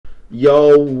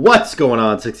Yo, what's going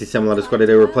on? 67 Squad.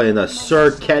 Today we're playing the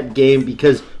SERQET game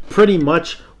because pretty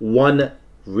much one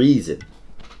reason.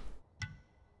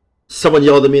 Someone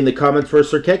yelled at me in the comments for a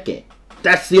SERQET game.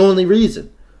 That's the only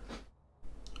reason.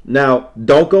 Now,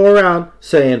 don't go around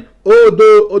saying, you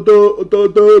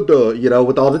know,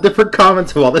 with all the different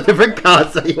comments of all the different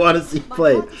gods that you want to see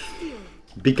played.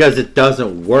 Because it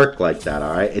doesn't work like that,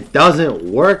 alright? It doesn't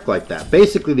work like that.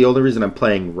 Basically, the only reason I'm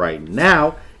playing right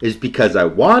now is because I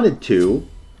wanted to.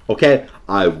 Okay?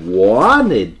 I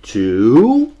wanted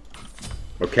to.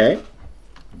 Okay?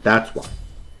 That's why.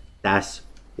 That's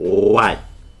why.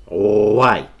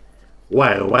 Why?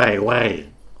 Why?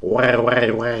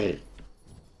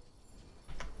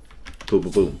 Boom,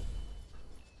 boom, boom.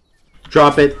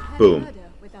 Drop it. Boom.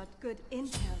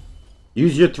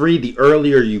 Use your 3 the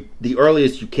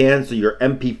earliest you can, so your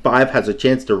MP5 has a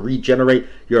chance to regenerate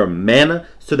your mana,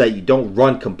 so that you don't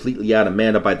run completely out of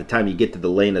mana by the time you get to the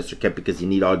lane of SERQET, because you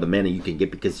need all the mana you can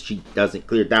get because she doesn't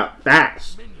clear that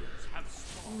fast.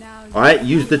 Alright,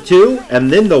 use the 2 and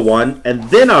then the 1 and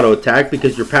then auto attack,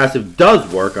 because your passive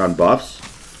does work on buffs.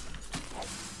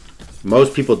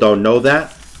 Most people don't know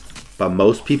that, but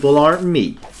most people aren't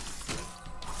me.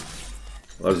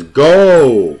 Let's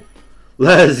go!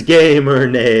 Let's gamer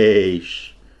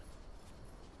Nash.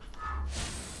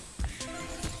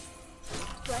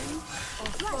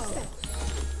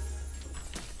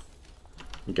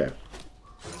 Okay.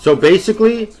 So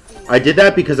basically, I did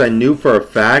that because I knew for a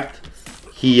fact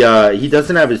he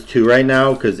doesn't have his 2 right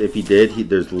now, because if he did,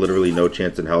 there's literally no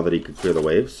chance in hell that he could clear the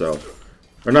wave. So,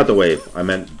 or not the wave. I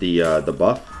meant the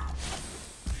buff.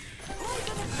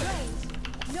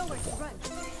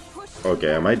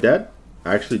 Okay, am I dead?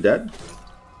 Actually dead?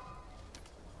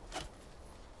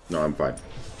 No, I'm fine.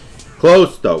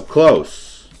 Close, though.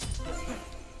 Close.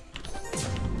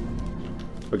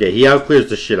 Okay, he outclears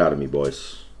the shit out of me,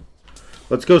 boys.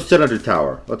 Let's go sit under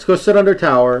tower. Let's go sit under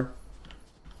tower.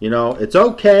 You know, it's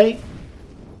okay.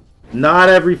 Not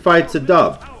every fight's a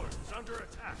dub.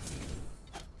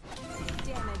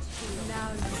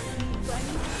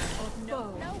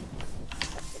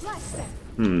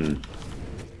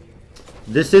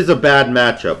 This is a bad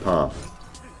matchup, huh?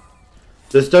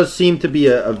 This does seem to be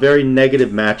a very negative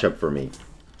matchup for me.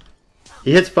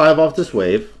 He hits 5 off this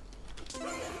wave.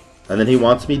 And then he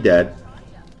wants me dead.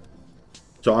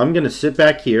 So I'm going to sit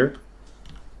back here.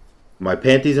 My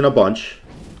panties in a bunch.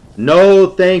 No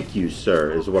thank you,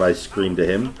 sir, is what I screamed to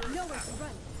him.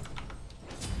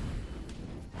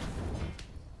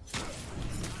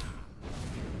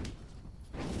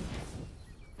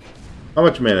 How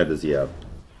much mana does he have?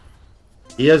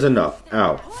 He has enough.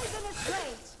 Ow.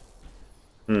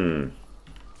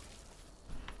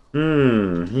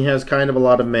 He has kind of a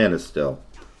lot of mana still.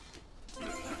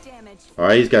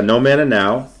 Alright, he's got no mana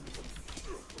now.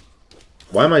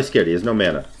 Why am I scared? He has no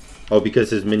mana. Oh,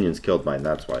 because his minions killed mine.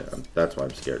 That's why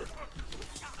I'm scared.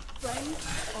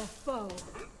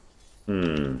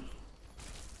 Your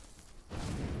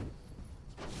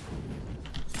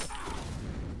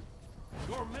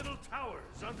middle tower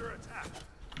is under attack.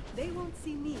 They won't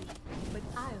see me, but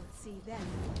I'll see them.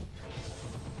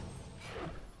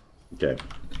 Okay.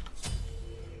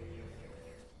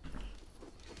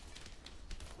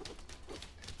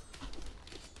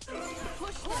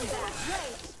 Push them back.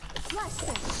 Flash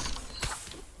them.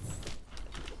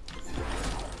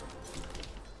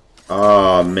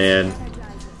 Oh man.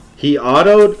 He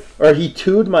autoed, or he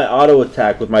 2'd my auto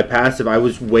attack with my passive. I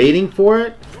was waiting for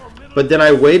it, but then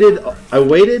I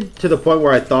waited to the point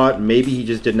where I thought maybe he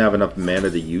just didn't have enough mana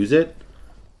to use it.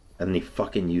 And then he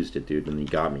fucking used it, dude, and he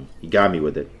got me. He got me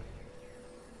with it.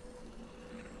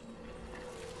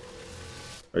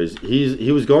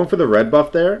 He was going for the red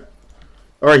buff there.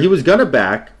 Or he was gonna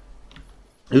back.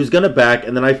 He was gonna back,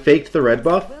 and then I faked the red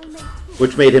buff,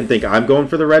 which made him think I'm going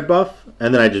for the red buff,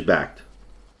 and then I just backed.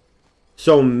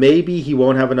 So maybe he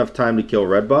won't have enough time to kill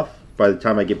red buff by the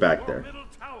time I get back there. Middle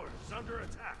tower is under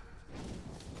attack.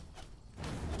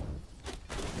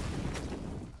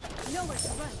 Nowhere to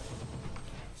run.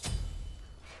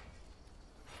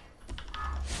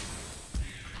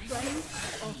 Friend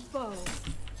or foe?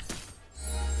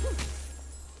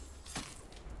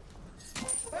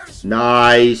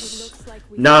 Nice.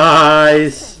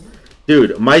 Nice.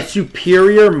 Dude, my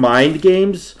superior mind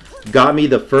games got me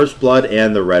the first blood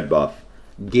and the red buff.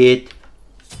 Get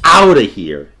out of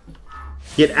here.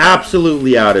 Get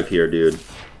absolutely out of here, dude.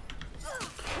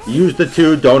 Use the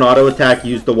 2, don't auto attack.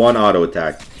 Use the 1, auto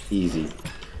attack. Easy.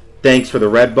 Thanks for the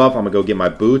red buff. I'm going to go get my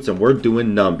boots, and we're doing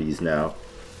numbies now.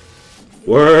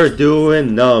 We're doing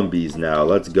numbies now.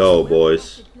 Let's go,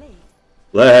 boys.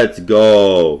 Let's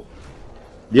go.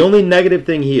 The only negative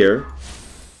thing here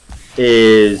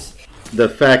is the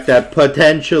fact that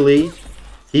potentially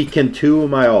he can 2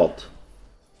 my ult.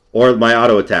 Or my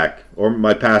auto attack. Or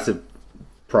my passive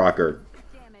procer.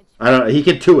 I don't know. He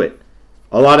can 2 it.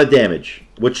 A lot of damage.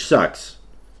 Which sucks.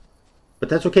 But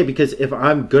that's okay because if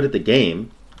I'm good at the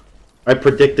game, I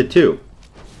predict the 2.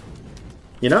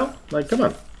 You know? Like, come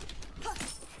on.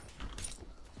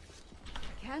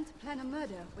 Can't plan a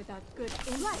murder without good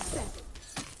insight.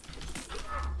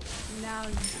 Now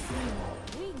you see.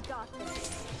 We got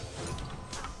this.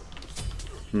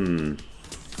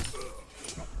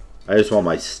 I just want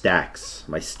my stacks.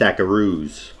 My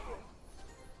stackaroos.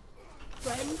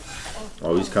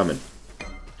 Oh, he's coming.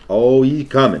 Oh, he's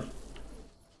coming.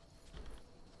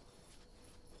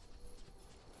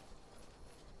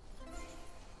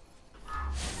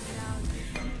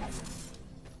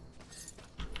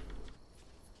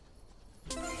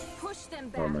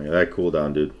 Oh my god, that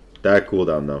cooldown, dude. That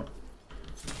cooldown, though.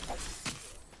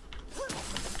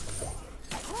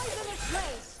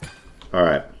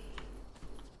 Alright.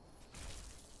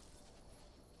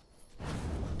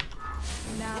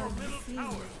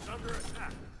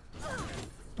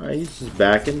 Alright, he's just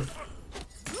backing.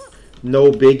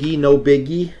 No biggie, no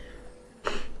biggie.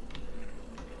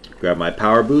 Grab my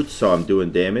power boots, so I'm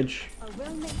doing damage.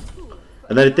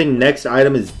 And then I think next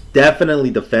item is definitely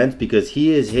defense because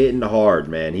he is hitting hard,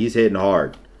 man. He's hitting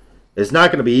hard. It's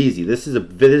not going to be easy. This is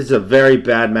a very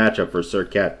bad matchup for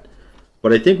SERQET.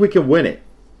 But I think we can win it.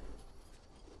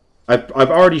 I've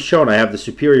already shown I have the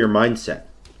superior mindset.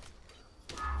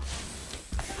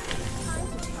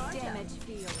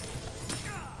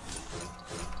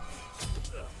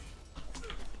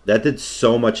 That did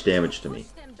so much damage to me.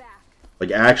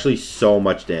 Like, actually so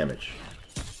much damage.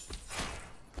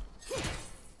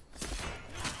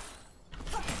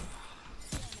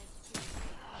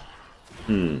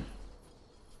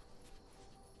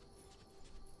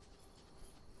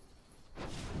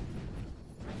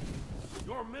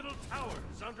 Your middle tower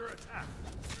is under attack.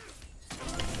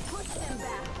 Push them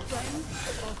back, friend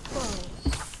or foe.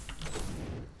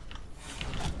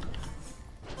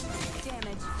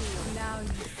 Damage field. Now you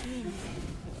see me.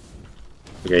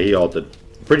 Okay, he ulted.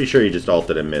 Pretty sure he just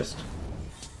ulted and missed.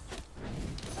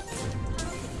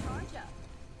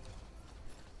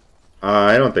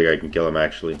 I don't think I can kill him,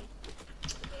 actually.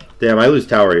 Damn, I lose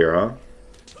tower here, huh?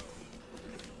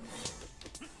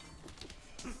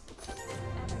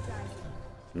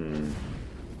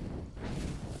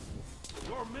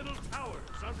 Your middle tower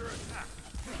is under attack.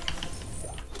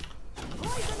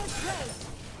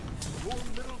 Your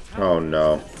middle tower Oh,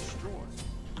 no. is destroyed.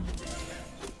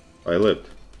 I lived.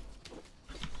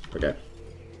 Okay.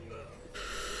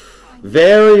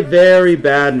 Very, very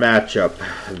bad matchup.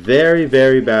 Very,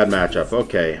 very bad matchup.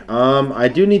 Okay. I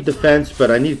do need defense,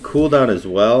 but I need cooldown as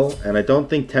well. And I don't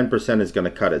think 10% is going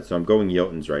to cut it. So I'm going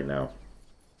Jotuns right now.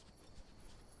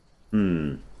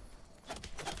 Nowhere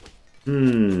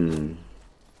to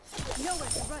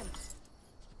run.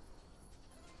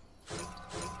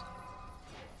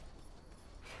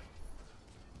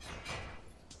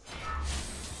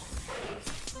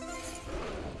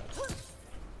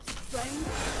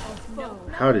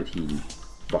 How did he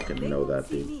fucking know that,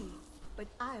 dude? But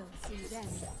I'll see them.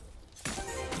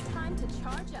 Time to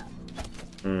charge up.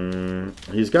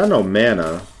 He's got no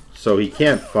mana, so he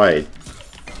can't fight.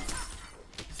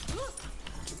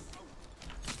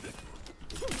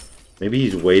 Maybe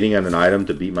he's waiting on an item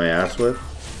to beat my ass with.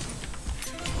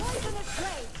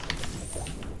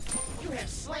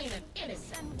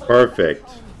 Perfect.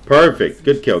 Perfect.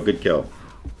 Good kill, good kill.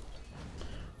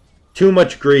 Too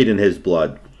much greed in his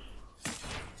blood.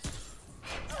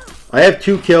 I have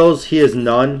 2 kills, he has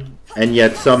none, and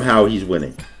yet somehow he's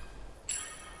winning.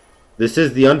 This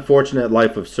is the unfortunate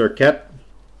life of SERQET.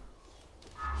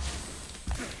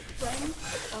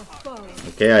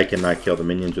 Okay, I cannot kill the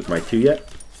minions with my 2 yet.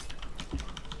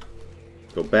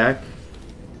 Go back.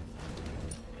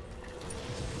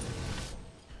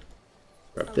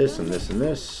 Grab this and this and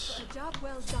this. Job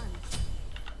well done.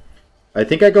 I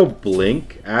think I go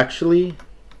Blink, actually.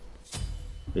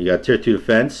 You got tier 2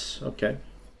 defense. Okay.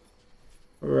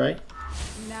 Alright.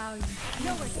 Now you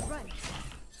know where to run.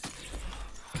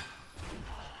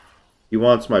 He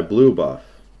wants my blue buff.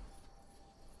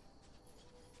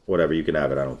 Whatever, you can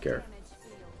have it, I don't care.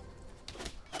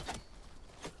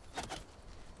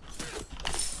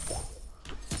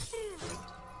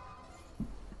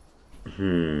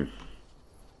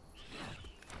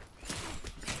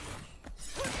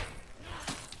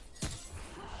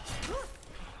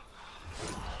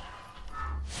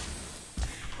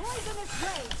 Poisonous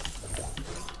rays.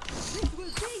 This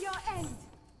will be your end.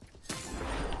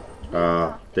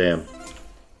 Damn.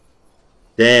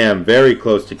 Damn, very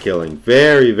close to killing.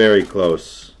 Very, very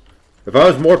close. If I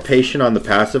was more patient on the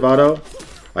passive auto,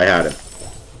 I had him.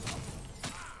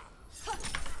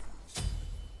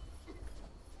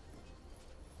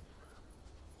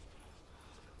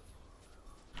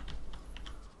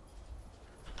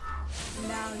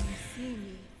 Now you see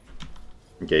me.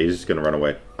 Okay, he's just gonna run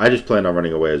away. I just planned on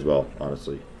running away as well,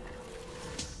 honestly.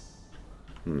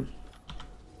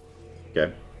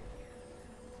 Okay.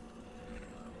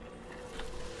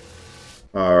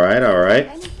 Alright, alright.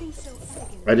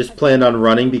 I just planned on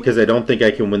running because I don't think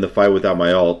I can win the fight without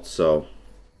my ult, so...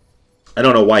 I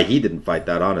don't know why he didn't fight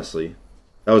that, honestly.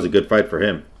 That was a good fight for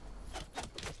him.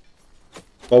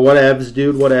 Well, whatevs,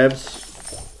 dude, whatevs.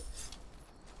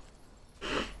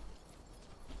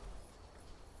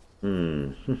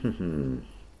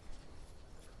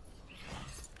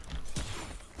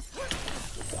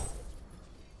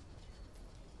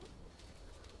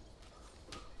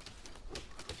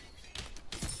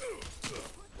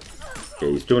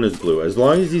 Okay, he's doing his blue. As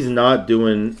long as he's not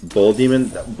doing Bull Demon,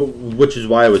 which is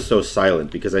why I was so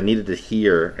silent, because I needed to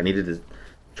hear, I needed to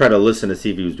try to listen to see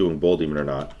if he was doing Bull Demon or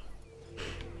not.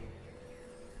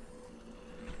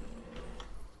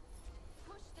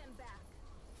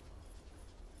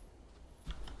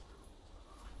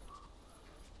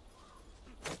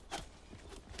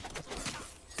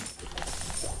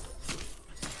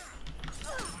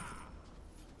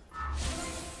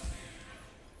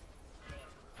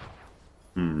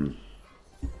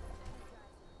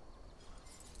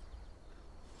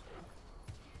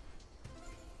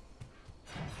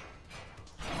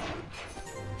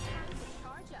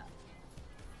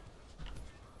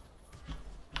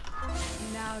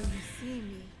 Now you see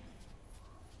me.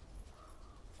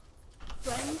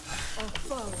 Friend or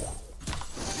foe?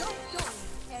 Your story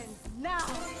ends now.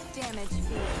 Damage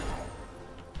field.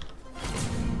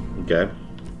 Okay.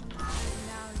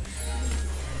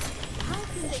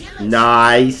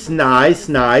 Nice, nice,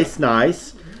 nice,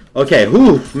 nice. Okay,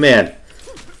 whew, man.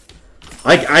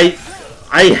 I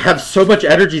have so much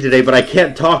energy today, but I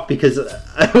can't talk because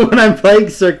when I'm playing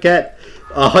SERQET,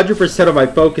 100% of my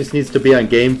focus needs to be on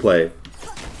gameplay.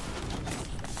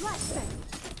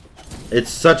 It's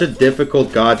such a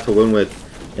difficult god to win with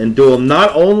in Duel.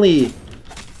 Not only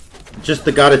just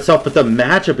the god itself, but the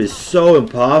matchup is so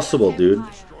impossible, dude.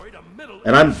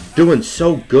 And I'm doing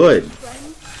so good.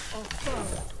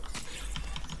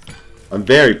 I'm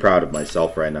very proud of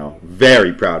myself right now.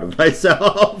 Very proud of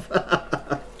myself.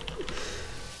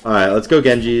 Alright, let's go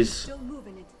Genjis.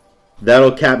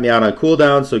 That'll cap me out on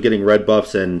cooldown, so getting red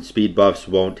buffs and speed buffs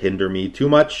won't hinder me too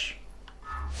much.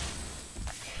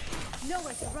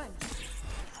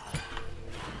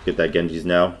 Get that Genjis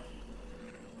now.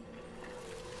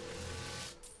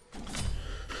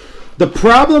 The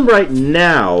problem right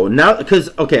now, because,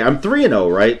 okay, I'm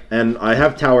 3-0, right? And I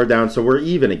have tower down, so we're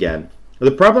even again. The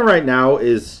problem right now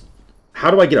is, how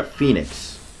do I get a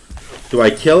Phoenix? Do I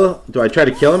try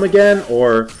to kill him again,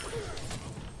 or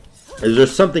is there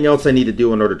something else I need to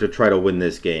do in order to try to win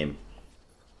this game?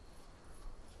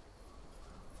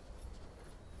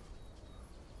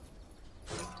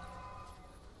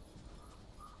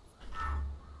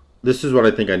 This is what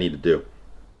I think I need to do.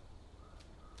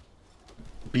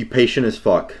 Be patient as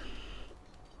fuck.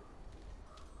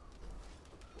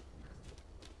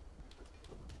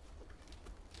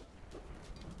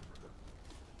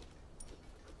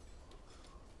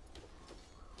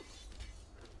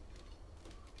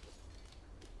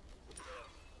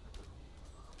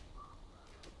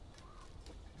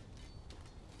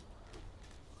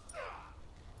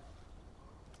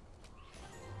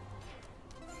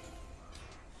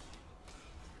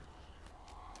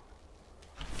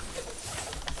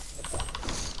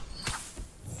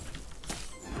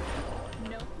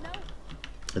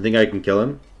 I think I can kill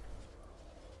him.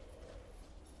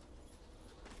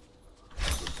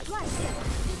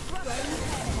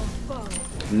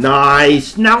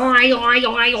 Nice! Nice!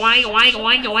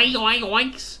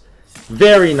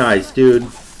 Very nice, dude.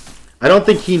 I don't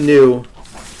think he knew.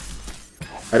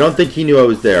 I don't think he knew I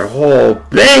was there. Oh,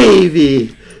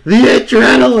 baby! The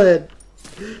adrenaline!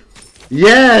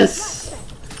 Yes!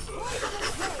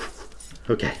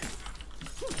 Okay.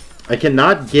 I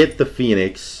cannot get the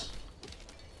Phoenix.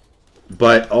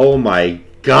 But, oh my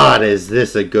god, is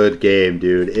this a good game,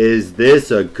 dude? Is this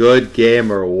a good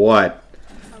game or what?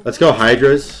 Let's go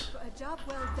Hydras.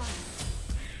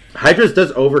 Hydras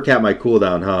does overcap my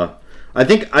cooldown, huh? I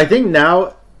think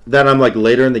now that I'm like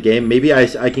later in the game, maybe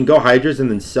I can go Hydras and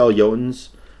then sell Jotuns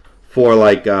for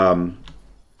like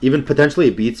even potentially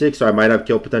a beat 6, so I might have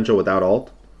kill potential without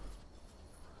ult.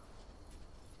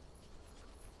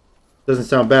 Doesn't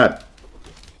sound bad.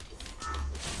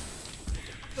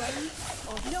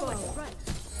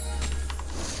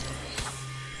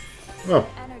 Oh,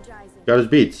 got his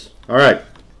beats. All right,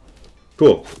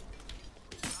 cool.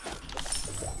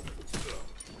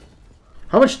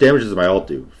 How much damage does my ult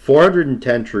do?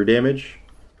 410 true damage.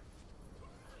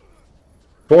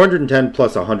 410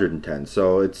 plus 110,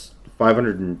 so it's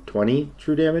 520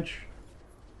 true damage.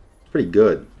 It's pretty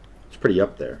good. It's pretty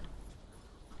up there.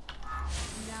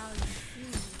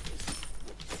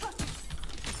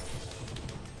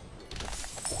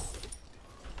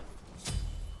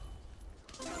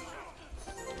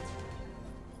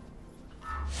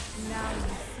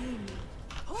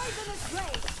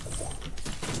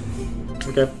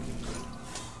 Okay.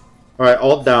 Alright,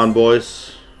 alt down,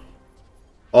 boys.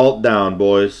 Alt down,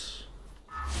 boys.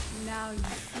 Now you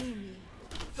see me.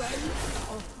 Friend or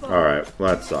foe? Alright,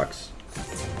 well, that sucks.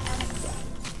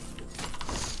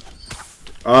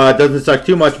 It doesn't suck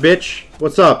too much, bitch.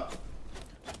 What's up?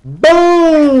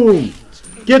 Boom!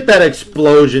 Get that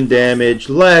explosion damage.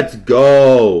 Let's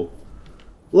go.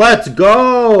 Let's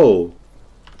go.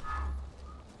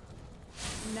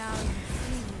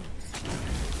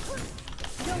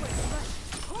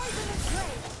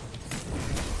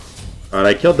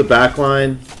 Alright, I killed the back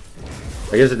line.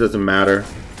 I guess it doesn't matter.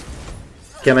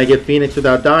 Can I get Phoenix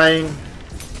without dying?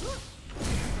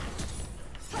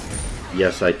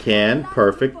 Yes, I can.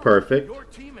 Perfect, perfect. Your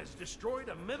team has destroyed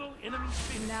a middle enemy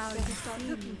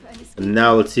Phoenix. And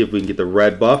now let's see if we can get the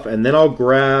red buff. And then I'll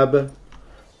grab...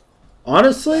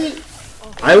 Honestly,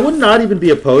 I would not even be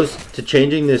opposed to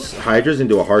changing this Hydra's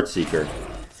into a Heartseeker.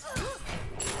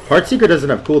 Heartseeker doesn't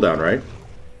have cooldown, right?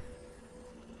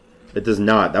 It does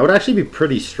not. That would actually be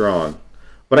pretty strong.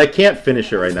 But I can't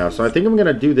finish it right now. So I think I'm going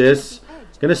to do this.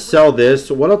 Going to sell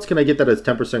this. What else can I get that has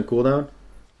 10% cooldown?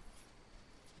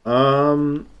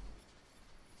 Oh,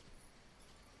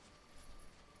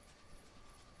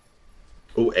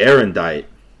 Erendite.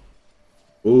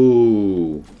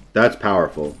 Ooh, that's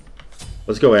powerful.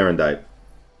 Let's go Erendite.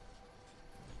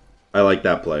 I like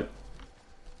that play.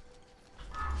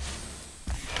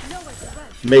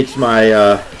 Makes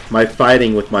my my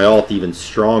fighting with my ult even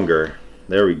stronger.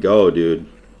 There we go, dude.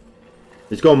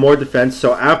 Let's go more defense.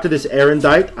 So after this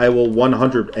Erendite, I will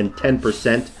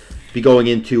 110% be going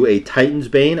into a Titan's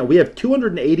Bane. We have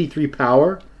 283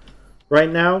 power right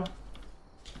now.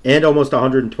 And almost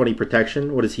 120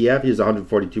 protection. What does he have? He has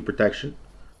 142 protection.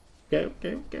 Okay,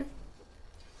 okay, okay.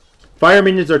 Fire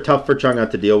minions are tough for Chang'e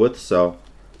to deal with, so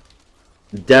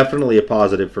definitely a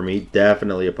positive for me.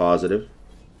 Definitely a positive.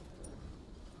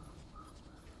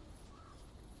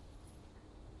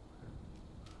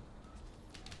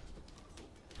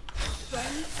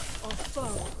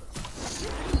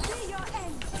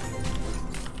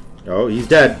 Oh, he's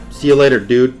dead. See you later,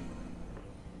 dude.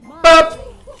 Bop!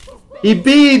 He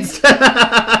beads!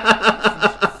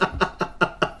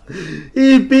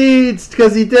 He beads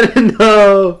because he didn't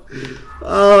know.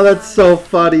 Oh, that's so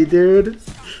funny, dude.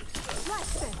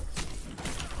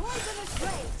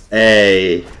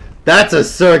 Hey, that's a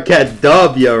SERQET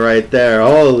W right there.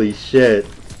 Holy shit.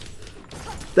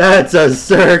 That's a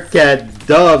SERQET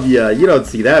W. You don't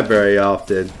see that very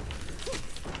often.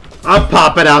 I'm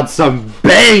popping out some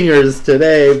bangers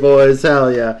today, boys.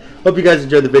 Hell yeah. Hope you guys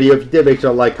enjoyed the video. If you did, make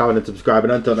sure to like, comment, and subscribe.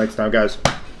 And until next time, guys,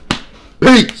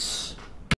 peace.